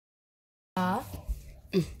My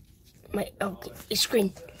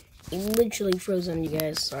screen. It literally froze on you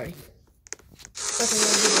guys. Sorry.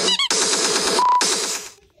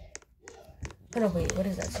 Okay, oh no, wait. What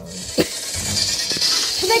is that song?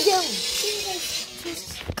 Put that down.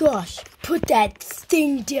 Gosh, put that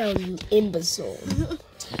thing down, you imbecile.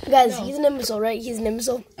 Guys, no. He's an imbecile, right? He's an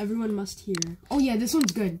imbecile. Everyone must hear. Oh yeah, this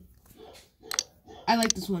one's good. I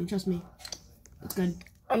like this one. Trust me, it's good.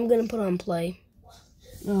 I'm gonna put on play.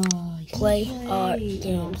 Oh, play art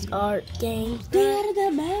games. They added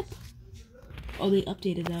that map. Oh, they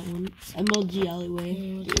updated that one. MLG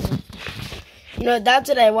alleyway. No,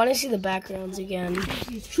 that's it. I want to see the backgrounds again.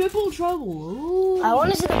 Triple trouble. Ooh. I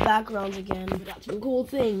want to see the backgrounds again. We got some cool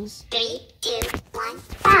things. 3, 2, 1.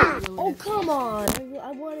 Oh, come on.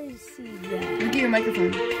 I want to see that. Look at your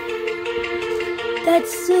microphone.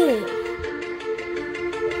 That's it.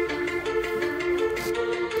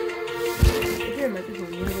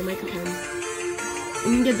 Microphone. You have a microphone.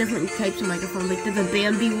 You can get different types of microphones. Like there's a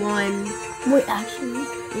Bambi one. Wait, actually?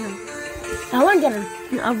 Yeah. I want to get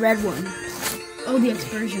a red one. Oh, the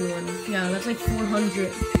Xperion one. Yeah, that's like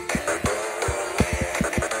 400.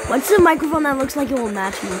 What's the microphone that looks like it will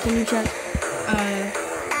match me? Can you check?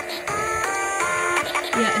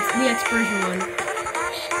 Yeah, it's the Xperion one.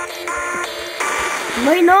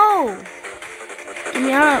 Wait, no! Get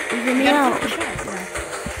me out. Get me out.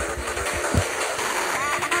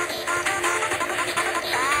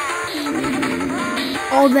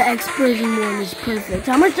 Oh, the Xperion one is perfect.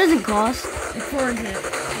 How much does it cost? It's 400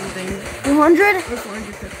 something. 400? Or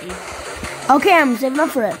 450. Okay, I'm saving up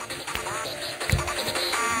for it.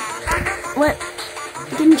 What?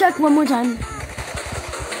 Can you check one more time?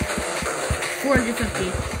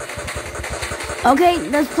 450. Okay,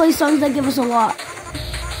 let's play songs that give us a lot.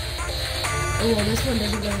 Oh, well, this one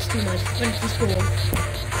doesn't give us too much, but it's just cool.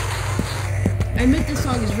 I admit this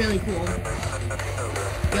song is really cool.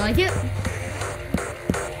 You like it?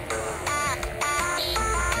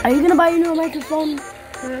 Are you gonna buy a new microphone?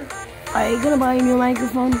 Huh? Are you gonna buy a new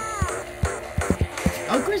microphone?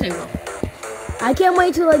 Oh, of course I will. I can't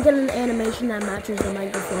wait till I get an animation that matches the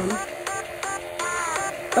microphone.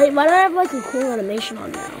 Wait, why do I have like a cool animation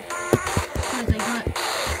on now? Because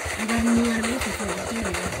I got a new animation for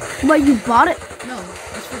it. What, you bought it? No,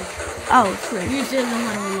 it's free. Oh, it's free. You just didn't know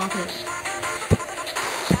how to unlock it.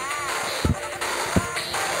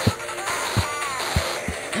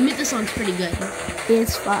 I admit this song's pretty good.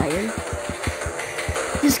 It's fire.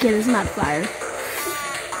 Just kidding, it's not fire.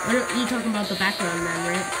 You're talking about the background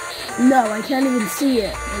then, right? No, I can't even see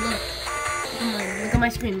it. Oh, look. Look at my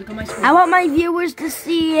screen. Look at my screen. I want my viewers to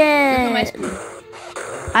see it. Look at my screen.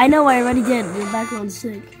 I know, I already did. The background's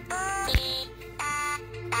sick.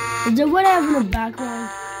 Is there what having a background?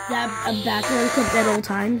 A background clip at all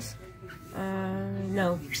times?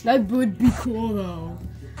 No. That would be cool though.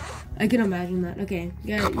 I can imagine that. Okay,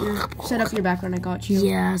 yeah, set up your background. I got you.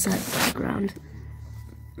 Yeah, set background.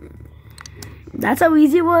 That's how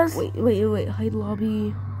easy it was. Wait. Hide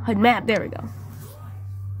lobby. Hide map. There we go.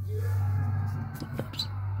 Oops.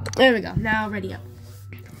 There we go. Now ready up.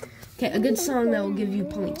 Okay, a good song that will give you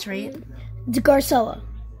points, right? The Garcella.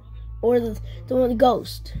 Or the one with the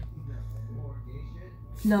ghost.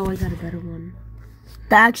 No, I got a better one.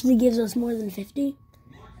 That actually gives us more than 50?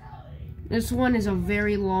 This one is a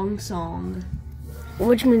very long song.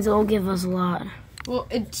 Which means it'll give us a lot. Well,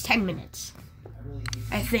 it's 10 minutes.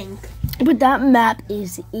 I think. But that map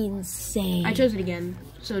is insane. I chose it again,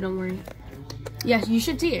 so don't worry. Yes, you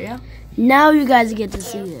should see it, yeah? Now you guys get to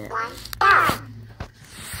see it. Yeah,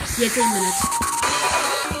 10 minutes.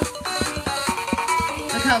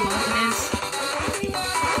 Look how long it is.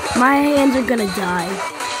 My hands are gonna die.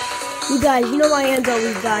 You guys, you know my hands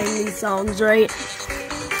always die in these songs, right?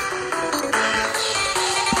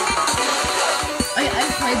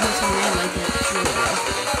 I've played this one and I like it. It's really good.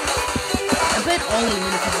 I played all of them.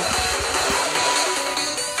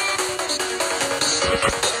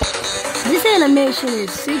 This animation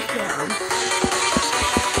is sick, though.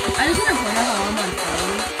 I just want to point out how I'm on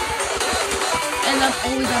phone. And I'm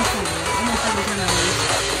always on phone. Almost every time I leave.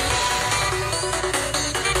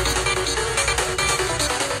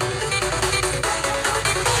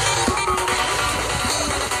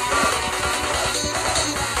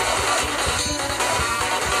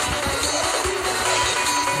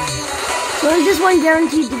 So is this one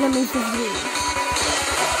guaranteed to get me 50?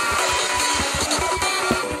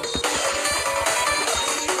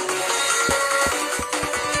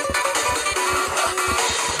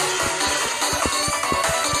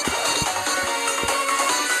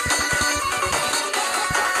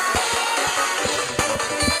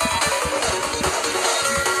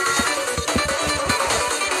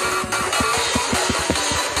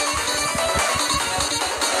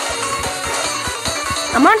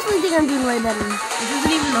 I'm honestly think I'm doing way better. This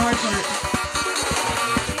isn't even the hard part.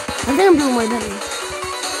 I think I'm doing way better.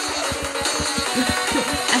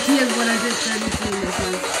 Actually, has 132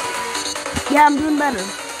 missions. Yeah, I'm doing better.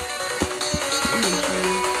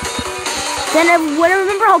 Then I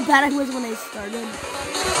remember how bad I was when I started.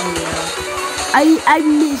 Oh yeah. I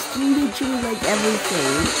missed literally like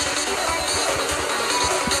everything.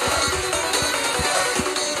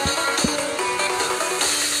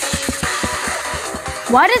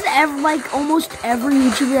 Why does almost every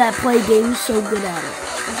YouTuber that play games so good at it?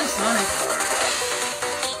 It's just Sonic.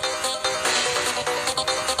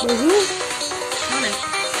 Wait, who? Sonic.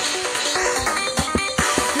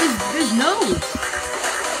 There's nodes.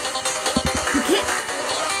 You can't.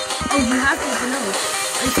 Oh, you have to hit the nodes.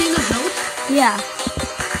 Are you seeing those nodes? Yeah.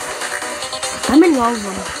 I'm hitting all of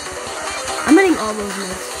them. I'm hitting all those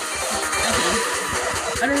notes. Okay.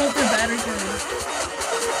 I don't know if they're bad or good.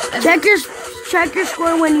 Check your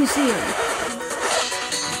score when you see it. I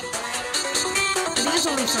think it's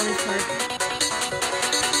only Sonic's part.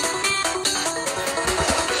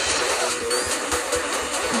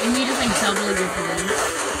 You need to like double your points.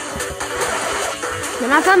 They're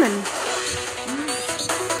not coming.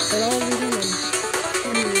 They're all coming.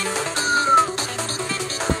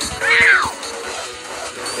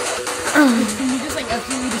 You just like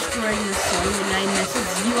absolutely destroying this song with 9 misses.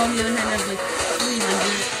 You on the other hand have like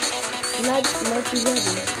 300. Not too ready.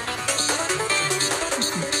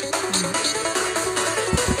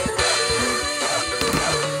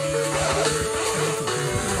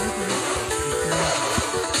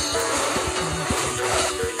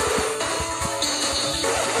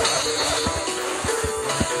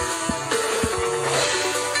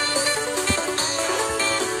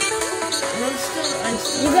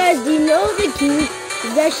 You guys, do you know the key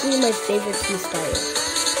is actually my favorite key style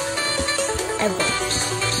ever?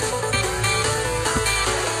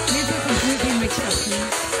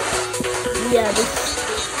 Yeah,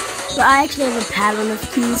 but I actually have a pattern of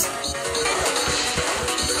keys.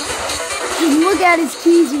 Just look at his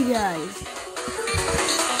keys, you guys.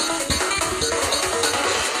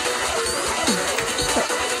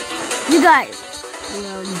 You guys.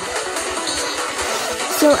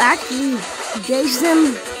 So actually,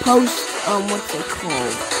 Jason posts what's it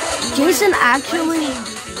called? Jason actually.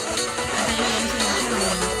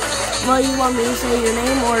 Well, you want me to say your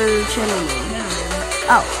name or channel name?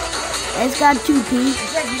 Oh. It's got 2P.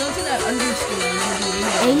 It's like you don't see that underscore.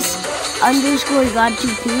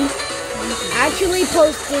 Ace_got2P. Actually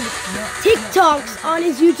posted TikToks on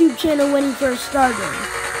his YouTube channel when he first started.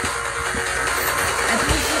 I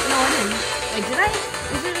think no, I didn't. Wait, did I?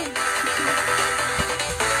 Is it?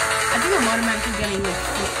 I think I'm automatically getting like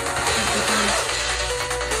 50 points.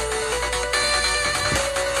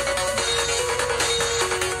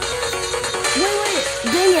 Wait.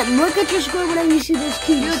 Dang it, look at your score whenever you see those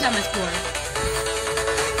keys. You look at my score.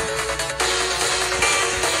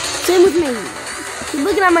 Same with me. Keep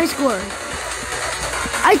looking at my score.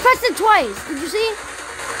 I pressed it twice. Did you see?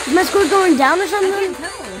 Is my score going down or something? I can't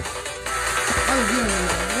tell. Oh, no.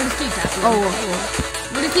 We'll just keep tapping them.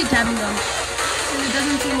 We'll just keep tapping them. It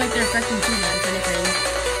doesn't seem like they're affecting too much anything.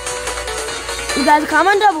 You guys,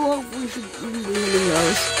 comment down below if we should even be hitting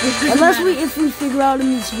those. Unless if we figure out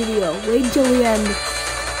in this video. Wait until the end.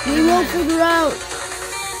 We will figure out.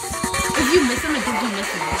 If you miss them, it gives you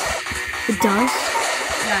misses. It does?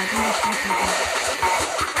 Yeah, I think it's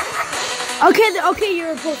Okay,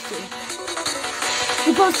 you're supposed to.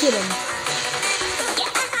 You posted them.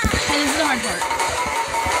 Hey, this is the hard part.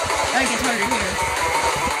 Oh, it gets harder here.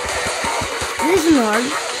 It isn't hard.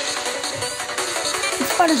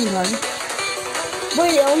 This part isn't hard.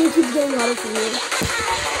 Wait, it only keeps getting harder for you.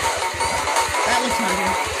 That looks harder.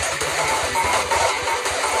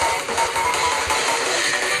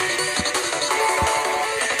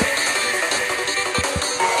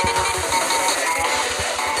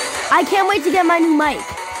 I can't wait to get my new mic.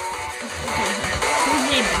 Whose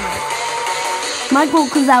name is Mike? Michael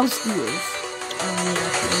Kozlowski is. Oh, yeah.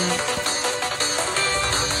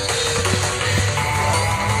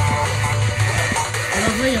 I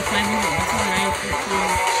love where you're 500. That's all I have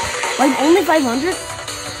 15. Like, only 500?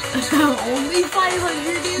 Only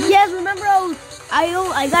 500, dude? Yes, remember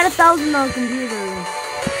I got 1,000 on computer.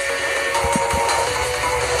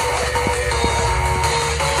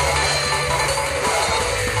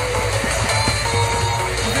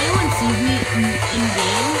 If anyone sees me in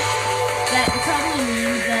game, that probably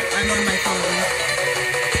means that I'm on my phone.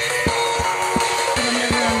 But I'm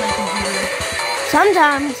never on my computer.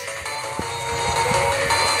 Sometimes.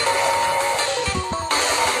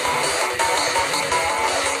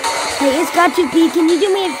 Hey, it's got to be. Can you do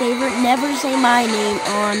me a favor? Never say my name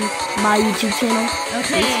on my YouTube channel.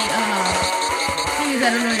 Okay, thing is, I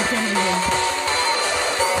don't know your channel name.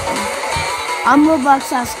 I'm Roblox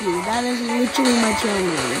Husky. That is literally my channel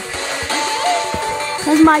name.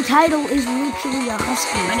 Because my title is literally a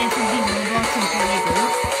husky. My name's gonna be Roblox and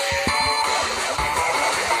Fortnite.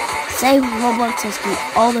 Say Roblox Husky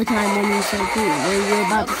all the time when you're so cool. When you're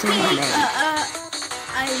about to say my name.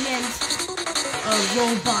 I meant a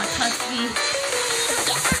robot husky.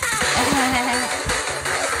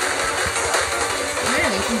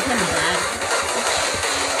 Really, it's kind of bad.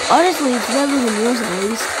 Honestly, it's better than yours at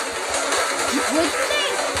least. What'd you say?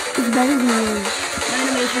 It's better than yours. My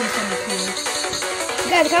animation is kind of cool.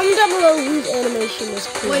 Guys, comment down below whose animation is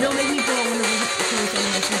cool. Wait, don't make me pull one of the coolest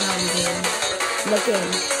animations out of the game. What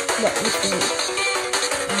game? What? Which game?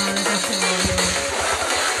 That's the one.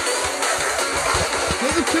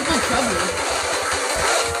 What was Triple Trouble?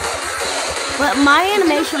 But my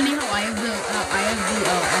animation. It's funny how I have the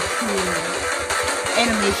actual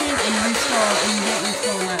animation and you get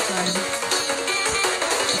install on that side.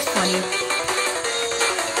 It's funny.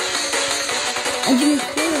 As you can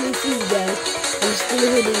clearly see, guys, I'm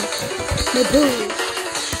still hitting my toes.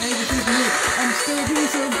 Hey, this is me. I'm still doing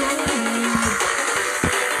so good.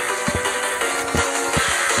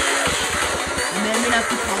 And then I'm gonna have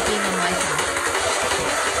to copy on my side.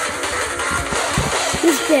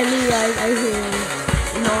 This family, guys, I hear.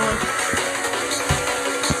 No.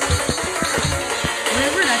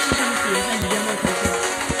 Whenever that shit comes to you, I get more pressure.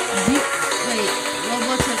 Wait,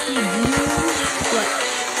 Roblox Husky,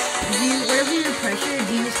 whenever you're pressured,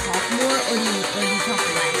 do you just talk more or do you talk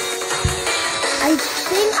less? I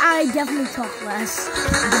think I definitely talk less.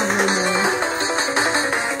 Definitely more.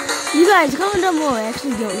 You guys, comment down below. I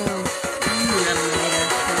actually don't know. I don't know either.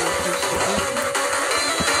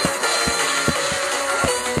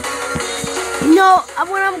 No,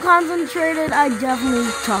 when I'm concentrated, I definitely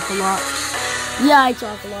talk a lot. Yeah, I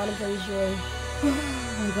talk a lot, I'm pretty sure. Oh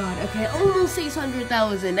my god, okay, almost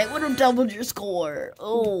 600,000. I would have doubled your score.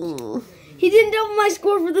 Oh. He didn't double my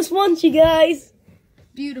score for this once, you guys.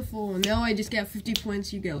 Beautiful. Now I just get 50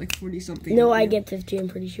 points, you get like 40 something. No, I get 50, I'm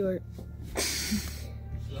pretty sure.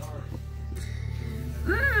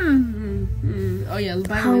 Oh yeah,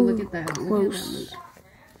 by the way, look at that. Close.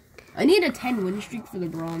 I need a 10 win streak for the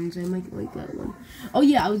bronze. I might like that one. Oh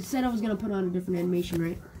yeah, I said I was gonna put on a different animation,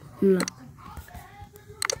 right? No.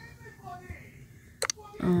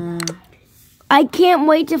 I can't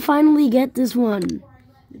wait to finally get this one.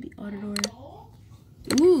 Maybe Autodor.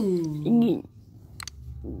 Ooh.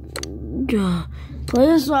 Play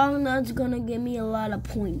a song that's gonna give me a lot of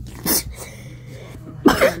points.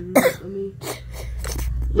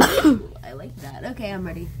 I like that. Okay, I'm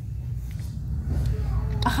ready.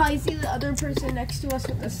 I see the other person next to us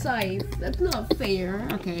with a scythe. That's not fair.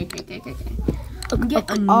 Okay. Get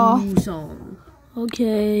a new song.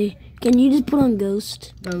 Okay. Can you just put on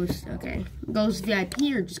Ghost? Ghost, okay. Ghost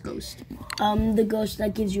VIP or just Ghost? The Ghost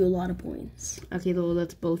that gives you a lot of points. Okay, well,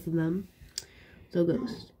 that's both of them. So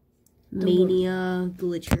Ghost. Mania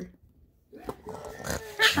Glitcher.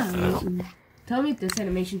 Tell me if this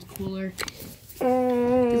animation's cooler.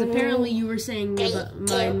 Because apparently you were saying about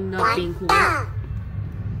mine not being cool.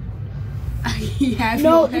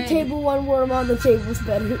 No, the table one where I'm on the table is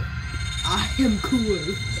better. I am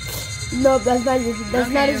cooler. No, that's not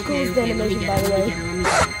as cool as the animation, by the way.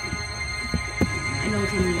 I know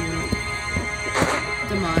what you mean.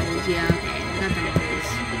 Demise, yeah, okay. That's what it is.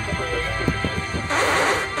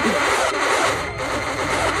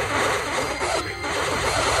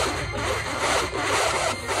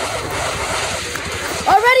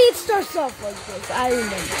 Already it starts off like this, I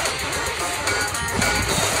remember.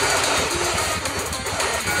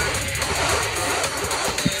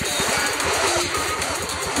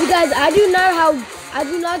 You guys, I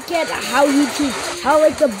do not get how YouTube, how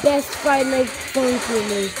like the best Friday Night Fun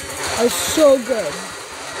streamers are so good.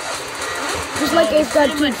 Just like it's got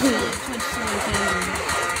TP.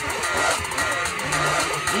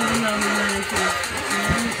 Even though we managed to,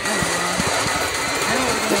 I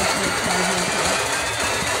don't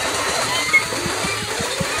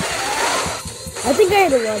I think I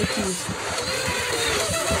had a lot of keys.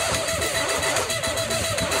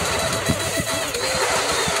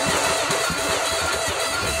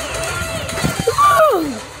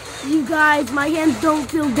 You guys, my hands don't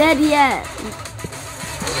feel dead yet.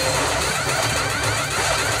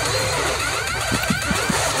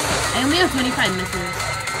 I only have 25 misses.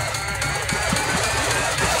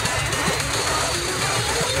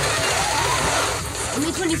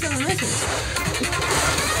 Only 27 misses.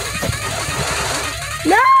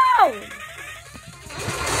 No!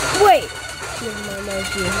 Wait.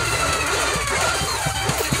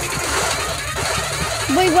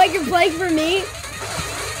 Wait, what? You're playing for me?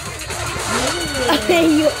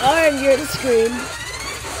 You are on your screen.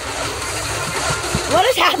 What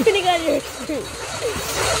is happening on your screen?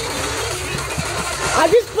 I'm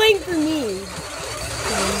just playing for me.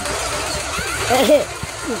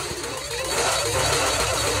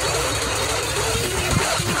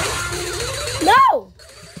 No!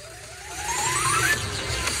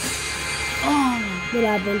 Oh, what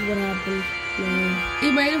happened? What happened? No.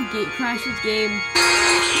 It might have crashed its game.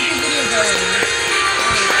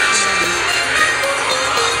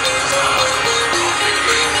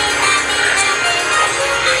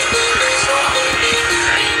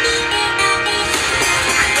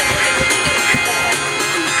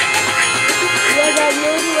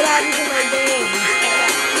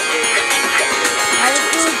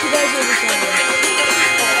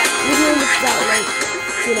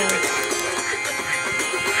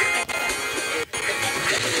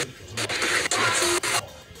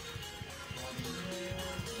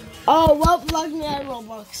 Oh, well, plug me out of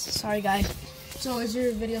Roblox. Sorry, guys. So, is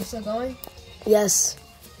your video still going? Yes.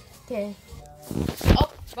 Okay. Oh,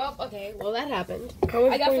 well, okay. Well, that happened.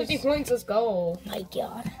 I got 50 points. Let's go. My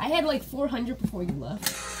God. I had like 400 before you left.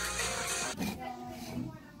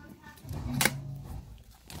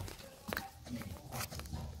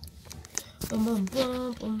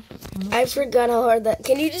 I forgot how hard that.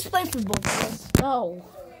 Can you just play for both of us? No.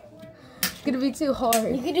 It's gonna be too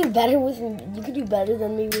hard. You could do better with. You could do better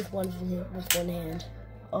than me with one hand.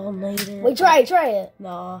 All nighter. Wait, try it.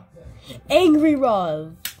 Nah. Angry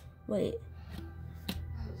Rob. Wait.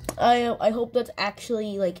 I hope that's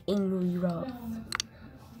actually like Angry Rob.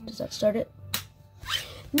 Does that start it?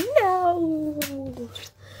 No.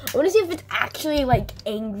 I want to see if it's actually like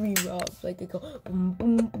Angry Rob. Like they go boom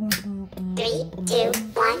boom boom boom boom. 3, 2,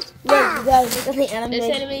 1. Look, guys, look at the animation. This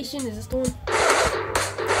animation is this the one?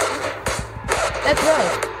 That's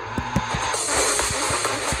right.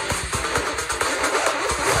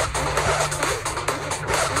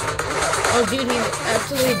 Oh, dude, he's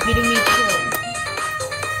absolutely beating me too.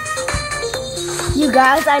 You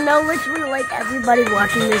guys, I know literally like everybody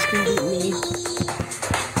watching this can beat me.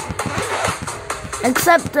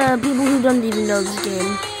 Except the people who don't even know this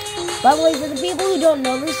game. By the way, for the people who don't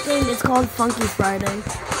know this game, it's called Funky Friday.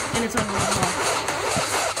 And it's on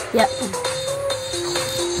Roblox. Yep.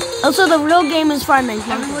 Also, the real game is Friday Night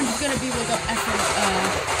Funkin'. Everyone's gonna be with a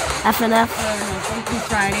FNF. Funky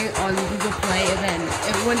Friday on Google Play, and then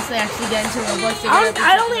once they actually get into Roblox,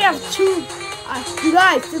 I only have 2. You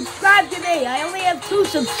guys, subscribe to me. I only have 2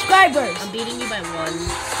 subscribers. I'm beating you by 1.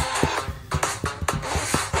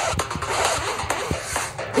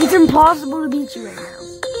 It's impossible to beat you right now.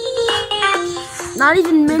 Not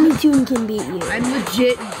even Minitoon can beat you. I'm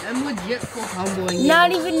legit full comboing you.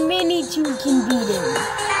 Not even Minitoon can beat him.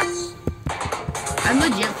 I'm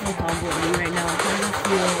legit full comboing you right now. I don't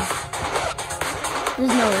feel.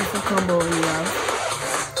 There's no way for comboing you, Ruv.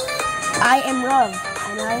 I am Ruv,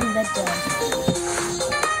 and I am better.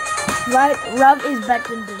 Right, Ruv is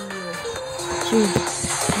better than you. True.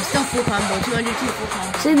 I'm still full combo, 202 full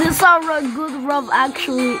combo. See, this is how good Ruv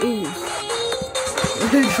actually is.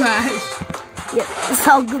 Trash. Yeah, this is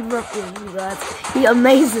how good Ruv is, you guys. He's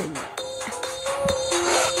amazing.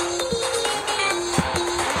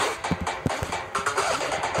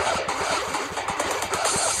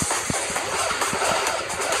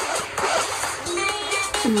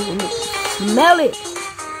 Smell it. Smell it.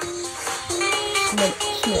 Smell it.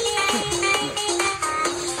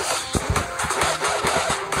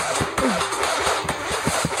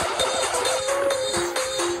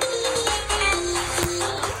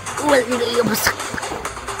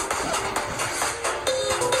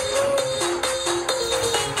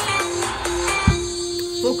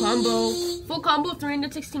 Full combo,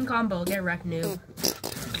 316 combo. Get wrecked, noob.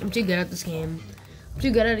 I'm too good at this game. I'm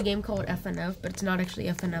too good at a game called FNF, but it's not actually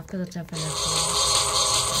FNF because it's FNF.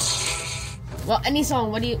 Well, any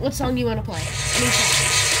song. What song do you want to play? Any song.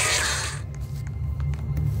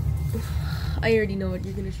 I already know what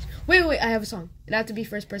you're gonna. Wait, I have a song. It has to be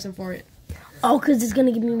first person for it. Oh, because it's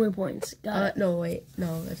gonna give me more points. No, wait.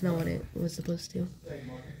 No, that's not what it was supposed to.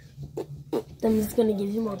 Then it's gonna give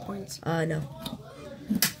you more points. No.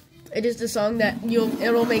 It is the song that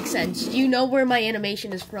it'll make sense. Do you know where my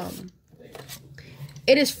animation is from?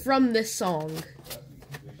 It is from this song.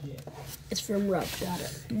 It's from Ruv. Got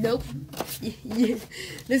it. Nope.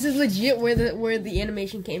 This is legit where the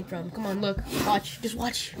animation came from. Come on, look. Watch. Just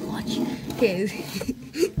watch. Okay.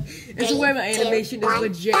 This is where my animation is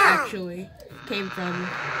legit actually came from.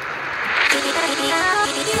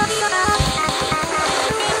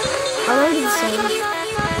 I already sang.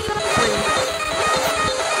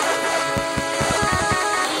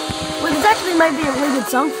 might be a really good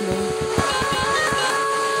song for me.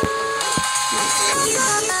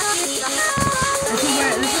 This is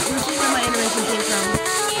where my animation came from.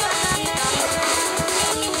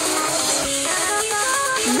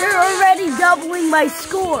 They're already doubling my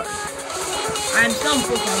score. I'm still in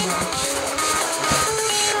full combo.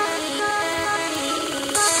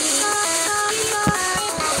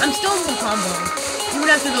 I'm still in full combo. Even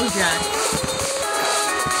after those jacks.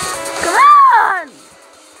 Come on!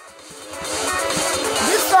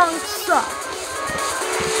 This song sucks.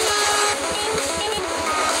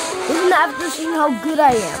 Even after seeing how good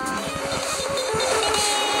I am.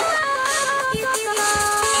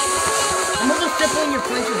 I'm almost tripling your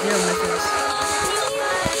points with 0 misses.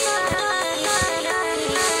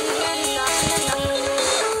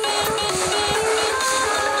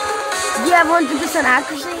 Do you have 100%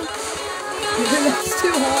 accuracy? That's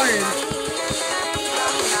too hard.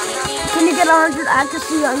 Can you get 100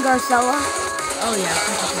 accuracy on Garcella? Oh yeah, I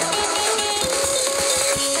think I can.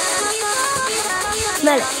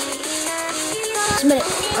 Smell it. Smell it.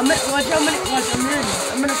 I'm gonna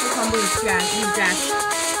full combo with Jack. Use Jack.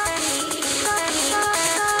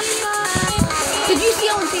 Did you see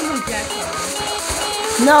all the things with Jack?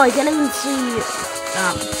 No, I can't even see.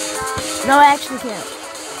 No, I actually can't.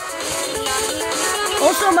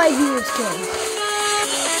 Also, my viewers can.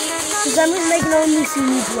 For some reason, they can only see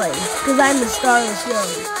me play. Because I'm the star of the show.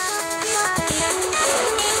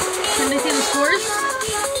 Can they see the scores?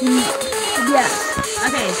 Yes.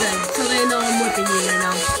 Okay, good. So they know I'm whipping you right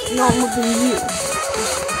now. No, I'm whipping you.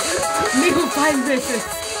 Migo 5 misses.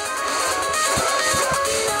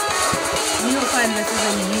 Migo 5 misses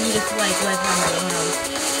and you just like let how my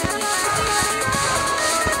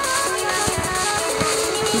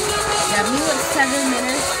Yeah, me with 7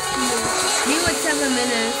 minutes. Me with 7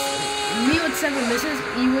 minutes. Me with 7 misses.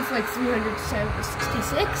 You with like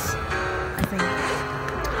 366, I think.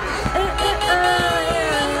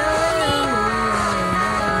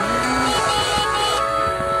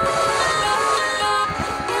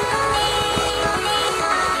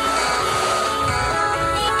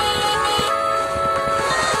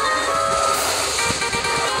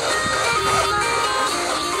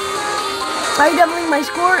 Are you doubling my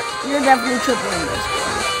score? You're definitely tripling my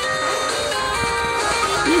score.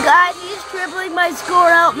 You guys, he's tripling my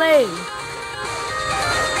score. Help me.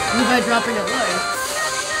 You by dropping a like.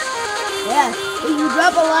 Yeah, if you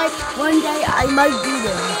drop a like, one day I might do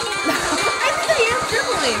them. I think I am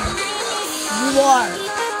tripling. You are.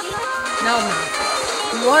 No, I'm not.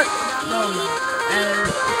 You are? No, I'm not.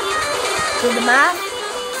 Do the math?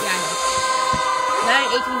 Yeah, I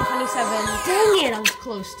know. 9, 18, 27. Dang it, I was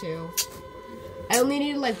close to. I only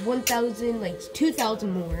needed like 1,000, like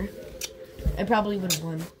 2,000 more. I probably would have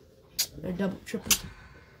won. Or double, triple.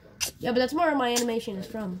 Yeah, but that's where my animation is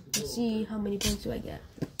from. Let's see how many points do I get.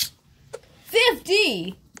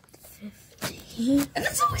 50! 50? And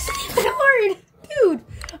that's always even hard! Dude,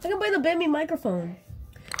 I can buy the Bambi microphone.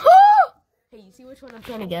 Hey, you see which one I'm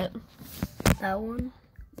trying to get? That one?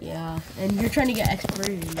 Yeah, and you're trying to get X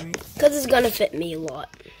version, right? Because it's going to fit me a lot.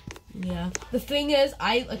 Yeah. The thing is,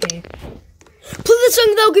 okay. Play the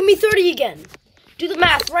song that'll give me 30 again. Do the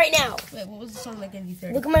math right now. Wait, what was the song that gave you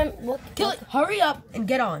 30? Look at my... Look. Kill it. Hurry up and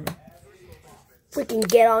get on. Freaking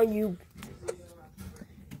get on, you.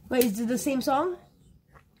 Wait, is it the same song?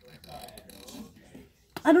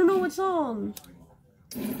 I don't know what song.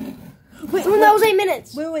 Wait, that was 8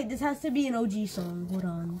 minutes. Wait, this has to be an OG song. Hold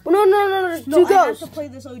on. No. No, Do I Ghost. have to play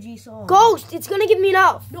this OG song. Ghost, it's gonna give me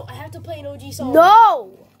enough. No, I have to play an OG song.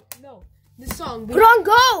 No. No, this song. Put on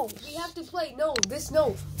Ghost. We have to play. No, this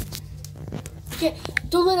note. Okay,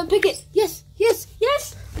 don't let him pick it. Yes. This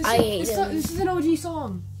is an OG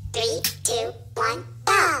song. 3, 2, 1,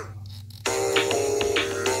 go!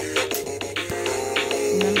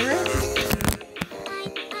 Remember it?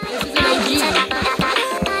 This is an OG.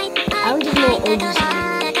 I don't just know OG song.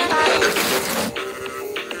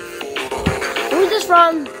 Who's this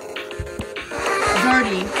from?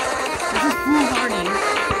 Hardy. This is Full Hardy.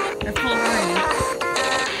 Or Full Hardy.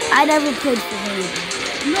 I never played for Hardy.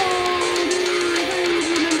 No,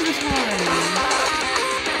 remember this one.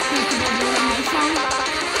 Wait, can I remember this song?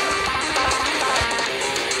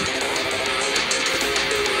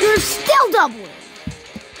 You're still doubling.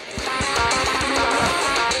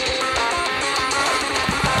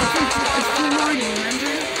 It's Full Hardy,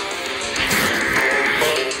 remember?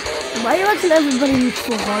 Why are you watching everybody who's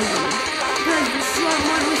Full Hardy? Because this one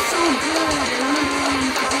was so good. I remember when we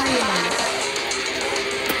used to play it.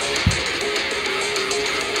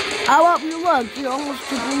 I'll help you look. You're almost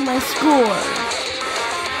tripling my score.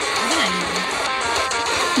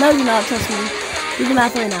 No, you're not. Trust me. Do the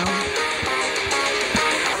math right now.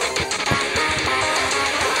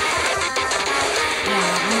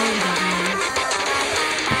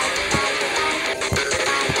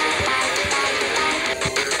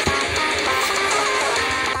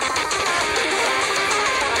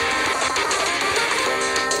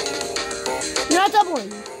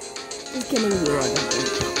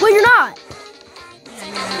 Well, you're not.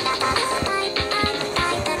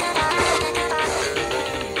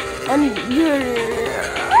 And you're...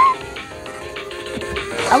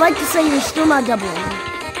 I like to say you're still not doubling. Oh,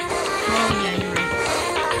 yeah, you're right.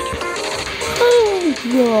 Oh,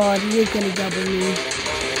 God, you're gonna double me.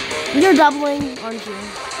 You're doubling, aren't you?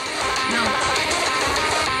 No.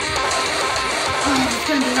 Oh, it's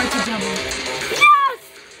gonna be hard to double. Yes!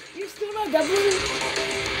 You're still not doubling?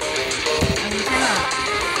 I mean, shut up.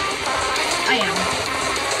 I am.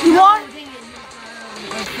 You are?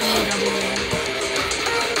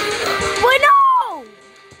 Wait, no!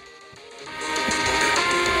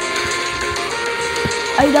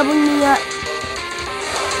 Are you doubling me yet?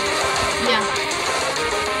 Yeah.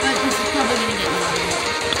 But this is probably gonna get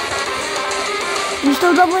me. You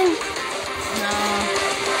still doubling? No.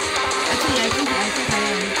 Actually, I think I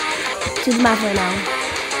am. Do the math right now.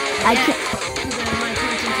 I Yeah, can't. because of my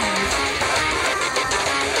concentration.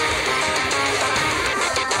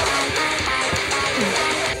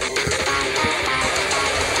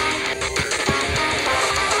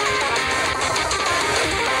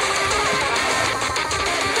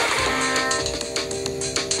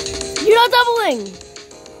 You're not doubling!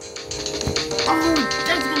 Oh,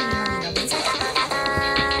 that's gonna be hard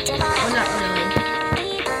to double. Well, not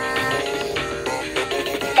really.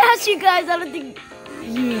 Yes, you guys, I don't think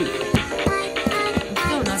you... I'm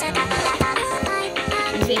still not double.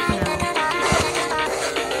 I'm safe now.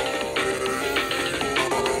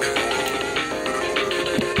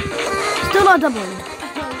 Still not doubling.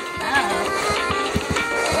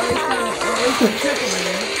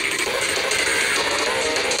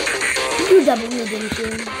 You doubled me, didn't you?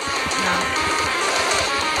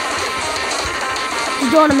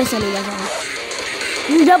 You don't want to miss any, that's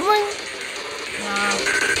all. You doubling?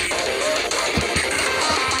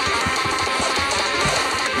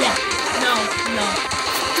 Yeah. No.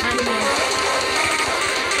 Not anymore.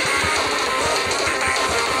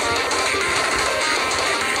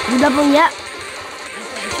 You doubling yet?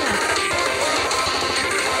 Okay, sure.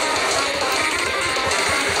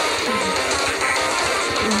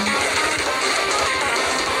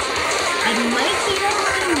 I might be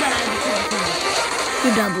doubling, but I can't.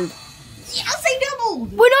 You doubled. Yes, I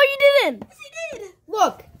doubled! Wait, no, you didn't! Yes, I did!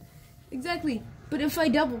 Look. Exactly. But if I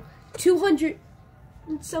double 200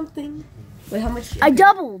 and something. Wait, how much? I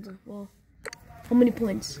doubled. Well, how many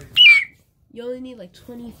points? You only need like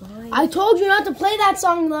 25. I told you not to play that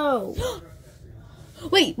song, though.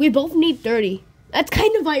 Wait, we both need 30. That's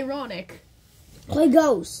kind of ironic. Play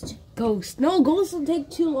Ghost. Ghost. No, Ghost will take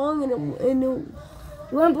too long and You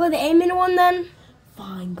want to play the 8-minute one, then?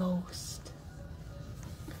 fine, Ghost.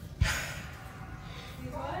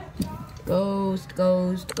 Ghost,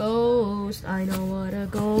 ghost, ghost. I know what a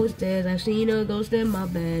ghost is. I've seen a ghost in my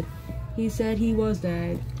bed. He said he was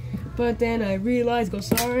dead. But then I realized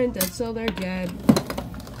ghosts aren't dead, so they're dead.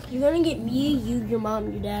 You're gonna get me, you, your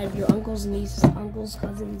mom, your dad, your uncles, nieces, uncles,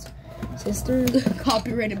 cousins, sisters.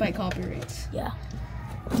 Copyrighted by copyrights. Yeah.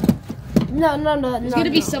 No. There's gonna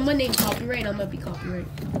be someone named Copyright, I'm gonna be Copyright.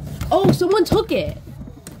 Oh, someone took it.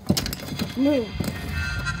 No.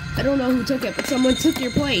 I don't know who took it, but someone took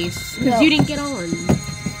your place. Because No. you didn't get on.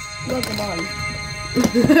 Welcome on.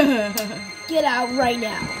 Get out right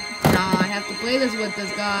now. Nah, I have to play this with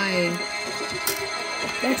this guy.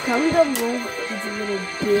 That's kind of cool. It's a little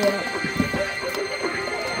bit.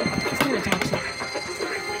 It's kind of toxic.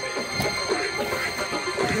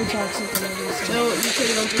 We're toxic and everything. So, you think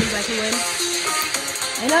don't believe I can win?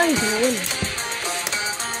 I know you can win.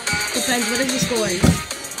 Depends, what is the score?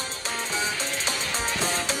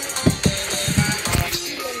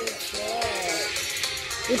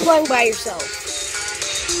 You're playing by yourself.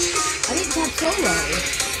 I didn't tap solo.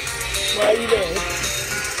 Well, you did.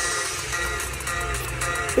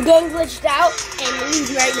 The game glitched out and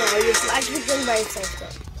leaves right now. You're actually playing by yourself,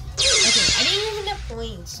 though. Okay, I didn't even get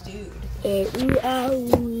points, dude.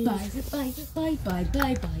 Bye.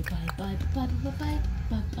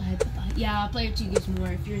 Yeah, player 2 gets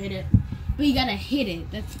more if you hit it. But you gotta hit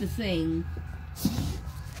it, that's the thing.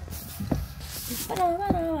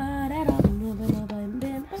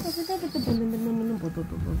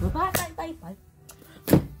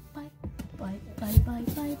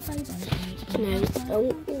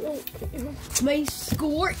 My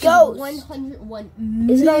score is Ghost. 101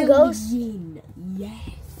 Is it on Ghost? million. Yes.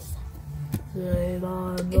 Three, two,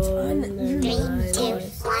 one,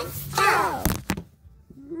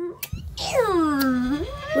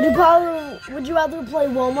 go! Would you rather play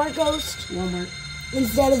Walmart Ghost Walmart.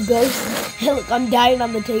 instead of Ghost? Hey, look, I'm dying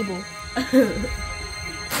on the table.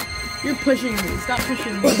 You're pushing me. Stop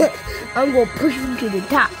pushing me. I'm gonna push you to the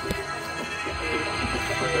top.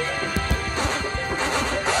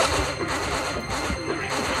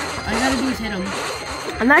 All you gotta do is hit him.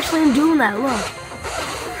 I'm actually doing that, look.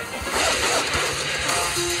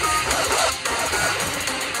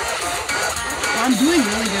 Well, I'm doing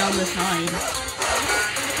really good on the side.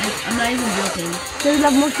 Like, I'm not even joking. Does it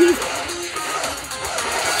have more keys?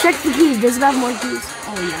 Check the keys. Does it have more keys?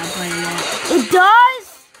 Oh yeah, by a lot. It does?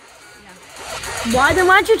 Yeah. Why? Then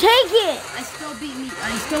why'd you take it? I still beat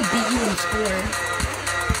you in score.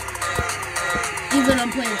 Even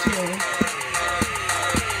I'm playing 2.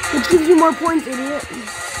 Which gives you more points, idiot.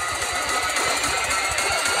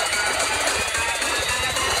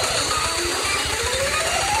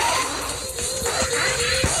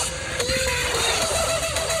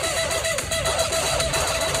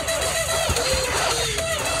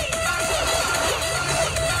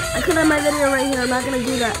 I could have my video right here. I'm not gonna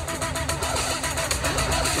do that.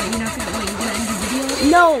 Wait, you're gonna end the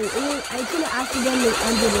video? No, I could have accidentally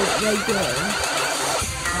ended it right there.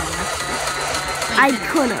 I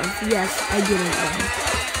could have. Yes, I didn't though.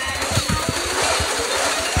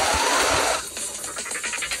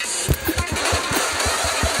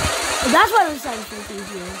 That's why I was saying so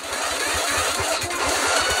easier.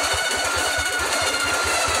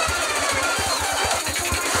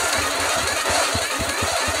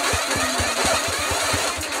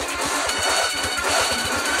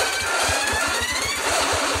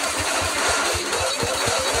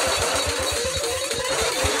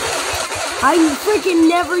 I freaking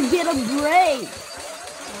never get a break.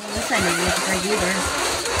 Well, this side doesn't get a break either.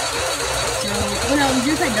 So, well, no,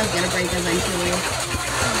 your side does get a break eventually.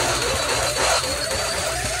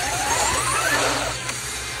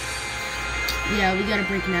 Yeah, we got a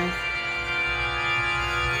break now.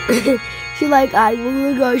 She's like, I will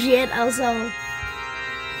negotiate also.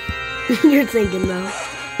 You're thinking though.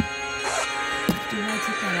 Do I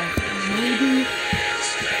take that out? Maybe.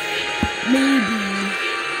 Maybe.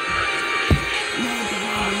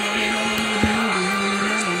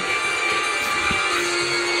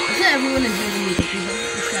 I said everyone is using music.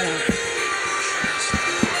 Shut up.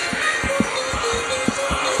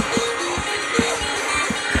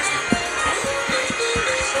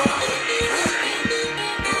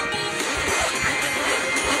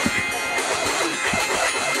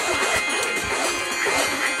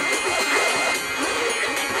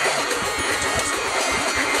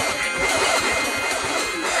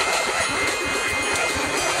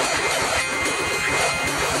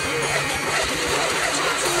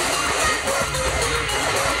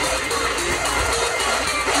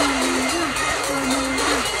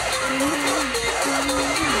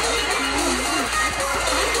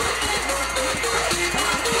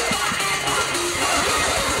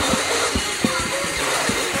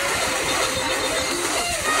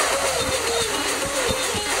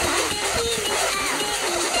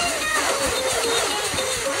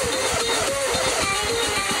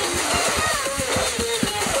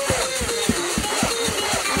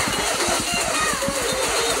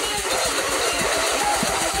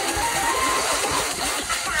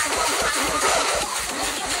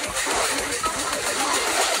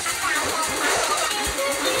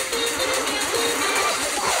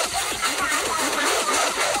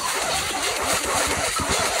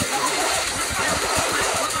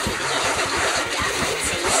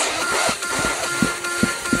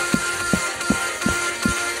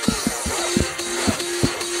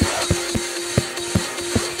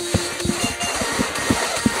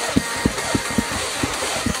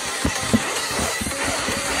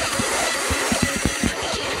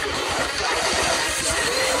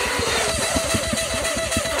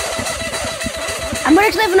 I'm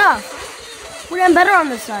actually have enough. Wait, I'm better on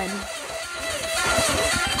this side.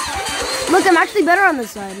 Look, I'm actually better on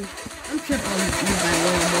this side. I'm tripping on you by a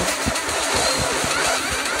little bit.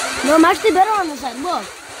 No, I'm actually better on this side. Look.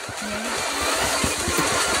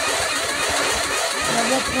 At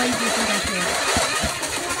what point do you think I can?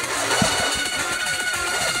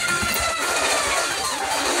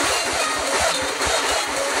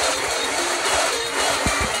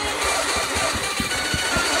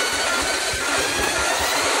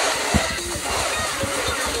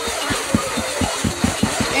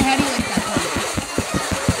 Hey, how do you like that part?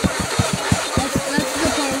 That's the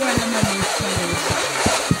part where I have my most struggles.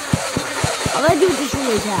 All I do is just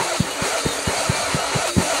really tap.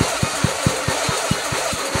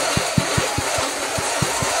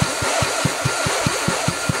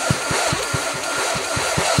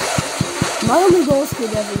 My only goal is to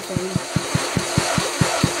get everything.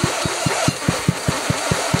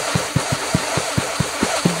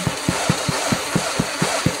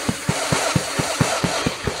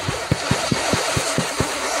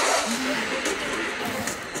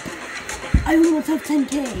 I almost have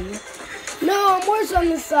 10K. No, I'm worse on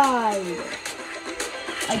the side.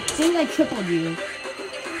 I think I tripled you.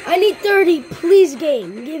 I need 30. Please,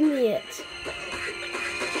 game. Give me it.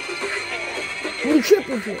 We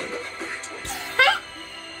tripled you.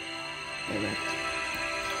 I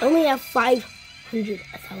only have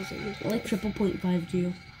 500,000. Like triple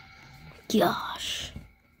 0.52. Gosh.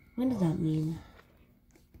 What does that mean?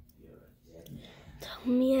 Tell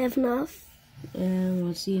me I have enough.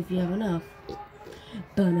 Let's see if you have enough.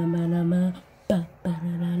 I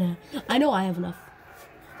know I have enough.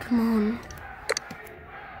 Come on.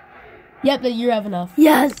 Yep, that you have enough.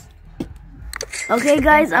 Yes. Okay,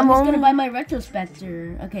 guys, I'm I'm just only gonna buy my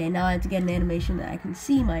retrospector. Okay, now I have to get an animation that I can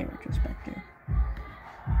see my retrospector.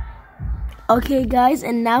 Okay, guys,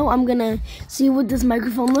 and now I'm gonna see what this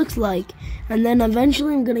microphone looks like, and then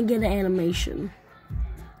eventually I'm gonna get an animation.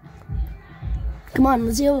 Come on,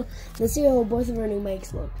 let's see how both of our new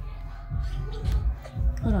mics look.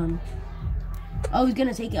 Hold on. Oh, he's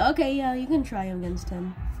gonna take it. Okay, yeah, you can try him against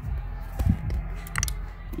him.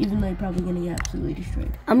 Even though you're probably gonna get absolutely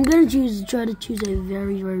destroyed. I'm gonna try to choose a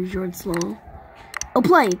very, very short song. Oh,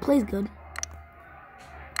 play's good.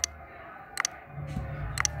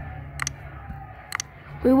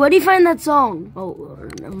 Wait, where do you find that song? Oh,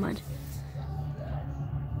 never mind.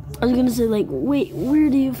 I was gonna say, like, wait, where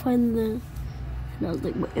do you find the... And I was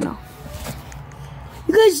like, wait, no.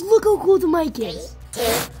 You guys, look how cool the mic is. 2,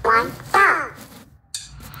 1, go!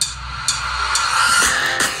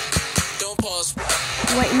 Don't pause.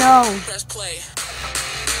 Wait, no. Press play.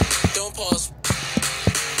 Don't pause.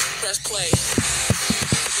 Press play.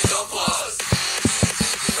 Don't pause.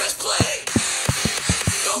 Press play.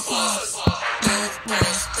 Don't pause. Don't pause.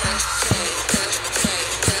 Press play. Press play.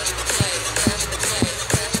 Press play. Press play. Press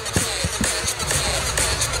play. Press play.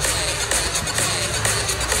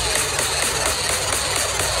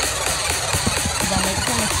 That makes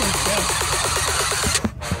so much sense there.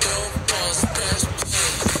 Don't pause. Press play.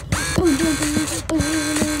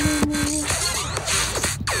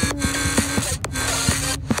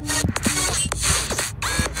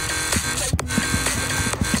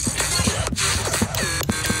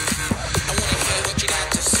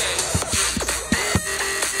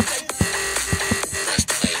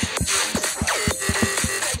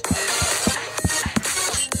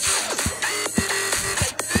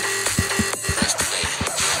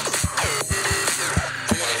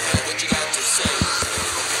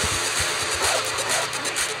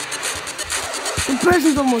 The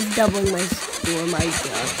person's almost doubling my score, my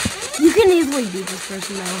god. You can easily beat this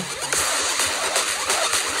person now.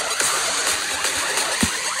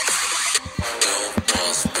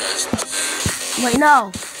 Wait,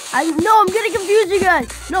 no. I'm getting confused, you guys.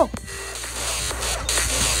 No.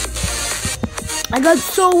 I got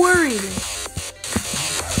so worried.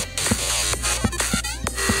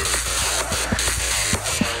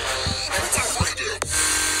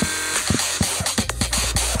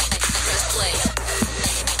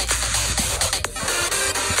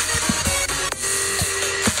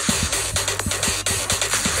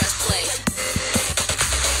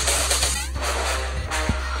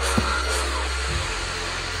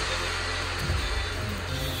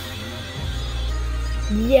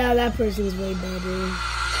 Yeah, that person's way better.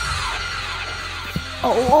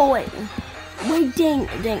 Oh, wait. Wait, dang,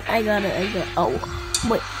 I got it. Oh,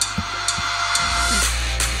 wait.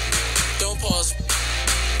 Don't pause.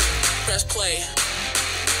 Press play.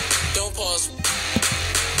 Don't pause.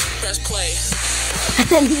 Press play.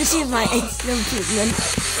 This is my extreme treatment.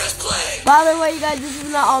 Press play. By the way, you guys, this is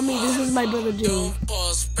not all me. This is my brother, Jay. Don't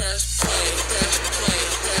pause. Press play. Press play.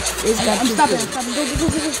 Press play. It's got I'm two stopping. kids.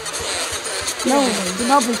 Go.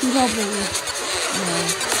 No, keep helping.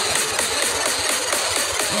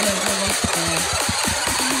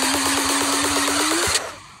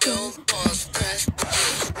 Don't pause. Press.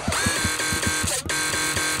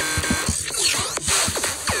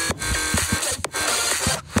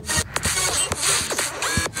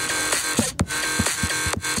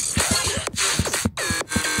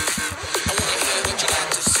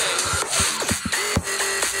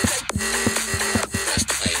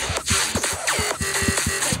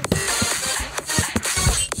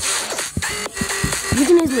 You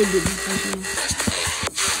can easily beat this person.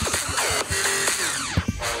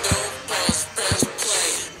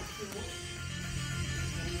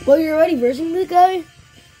 Well, you're already versing this guy?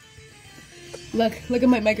 Look at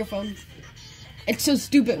my microphone. It's so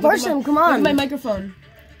stupid. Verse him, come Look on. at my microphone.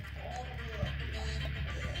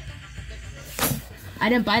 I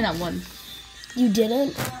didn't buy that one. You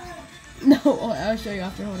didn't? No, I'll show you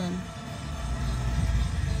after. Hold on.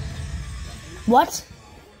 What?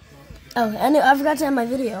 Oh, I forgot to end my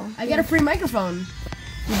video. I got a free microphone.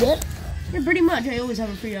 You did? Yeah, pretty much. I always have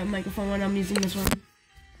a free microphone when I'm using this one.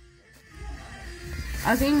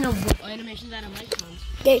 I was thinking of animations out of microphones.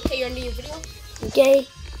 Okay. Hey, you're ending your video? Okay.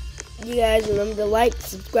 You guys remember to like,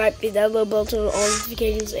 subscribe, hit that little bell to all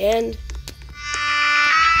notifications, and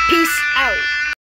peace out.